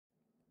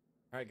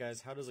Alright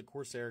guys, how does a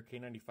Corsair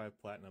K95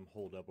 Platinum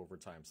hold up over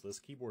time? So this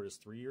keyboard is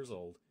 3 years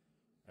old.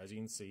 As you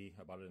can see,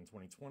 I bought it in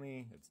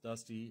 2020. It's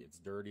dusty, it's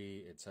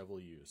dirty, it's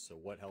heavily used. So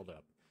what held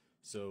up?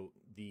 So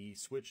the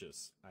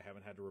switches, I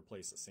haven't had to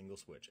replace a single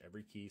switch.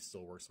 Every key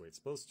still works the way it's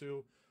supposed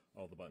to.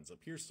 All the buttons up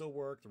here still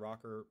work. The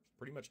rocker,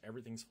 pretty much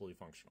everything's fully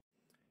functional.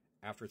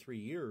 After 3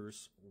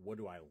 years, what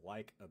do I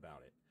like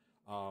about it?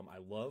 I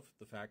love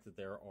the fact that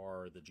there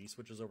are the G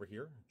switches over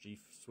here. G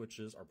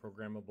switches are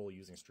programmable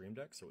using Stream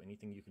Deck, so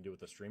anything you can do with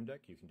the Stream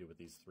Deck, you can do with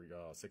these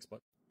 6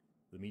 buttons.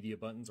 The media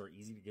buttons are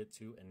easy to get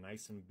to and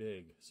nice and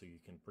big, so you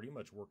can pretty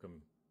much work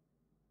them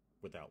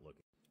without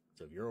looking.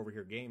 So if you're over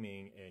here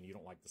gaming and you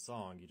don't like the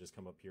song, you just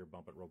come up here,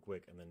 bump it real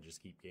quick, and then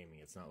just keep gaming.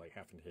 It's not like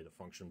having to hit a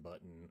function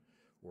button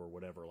or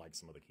whatever like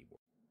some of the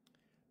keyboards.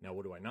 Now,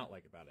 what do I not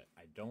like about it?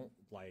 I don't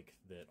like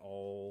that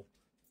all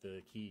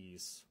the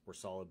keys were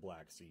solid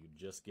black, so you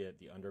just get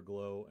the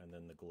underglow and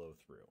then the glow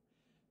through.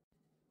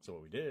 So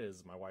what we did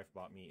is my wife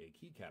bought me a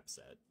keycap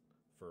set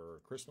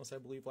for Christmas, I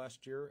believe,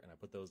 last year, and I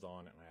put those on,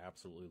 and I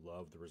absolutely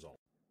love the result.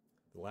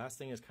 The last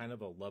thing is kind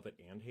of a love it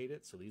and hate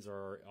it. So these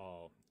are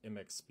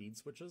MX speed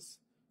switches.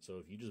 So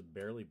if you just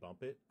barely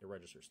bump it, it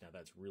registers. Now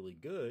that's really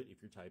good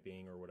if you're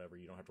typing or whatever.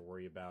 You don't have to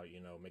worry about,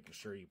 making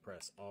sure you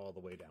press all the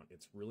way down.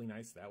 It's really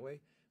nice that way,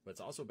 but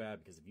it's also bad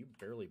because if you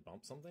barely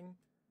bump something,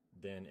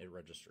 then it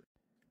registers.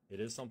 It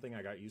is something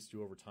I got used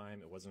to over time.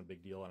 It wasn't a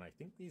big deal, and I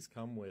think these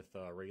come with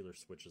regular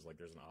switches, like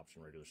there's an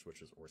option regular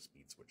switches or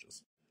speed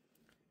switches.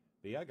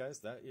 But yeah, guys,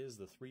 that is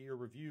the 3-year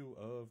review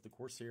of the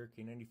Corsair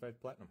K95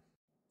 Platinum.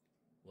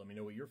 Let me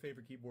know what your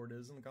favorite keyboard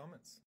is in the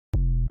comments.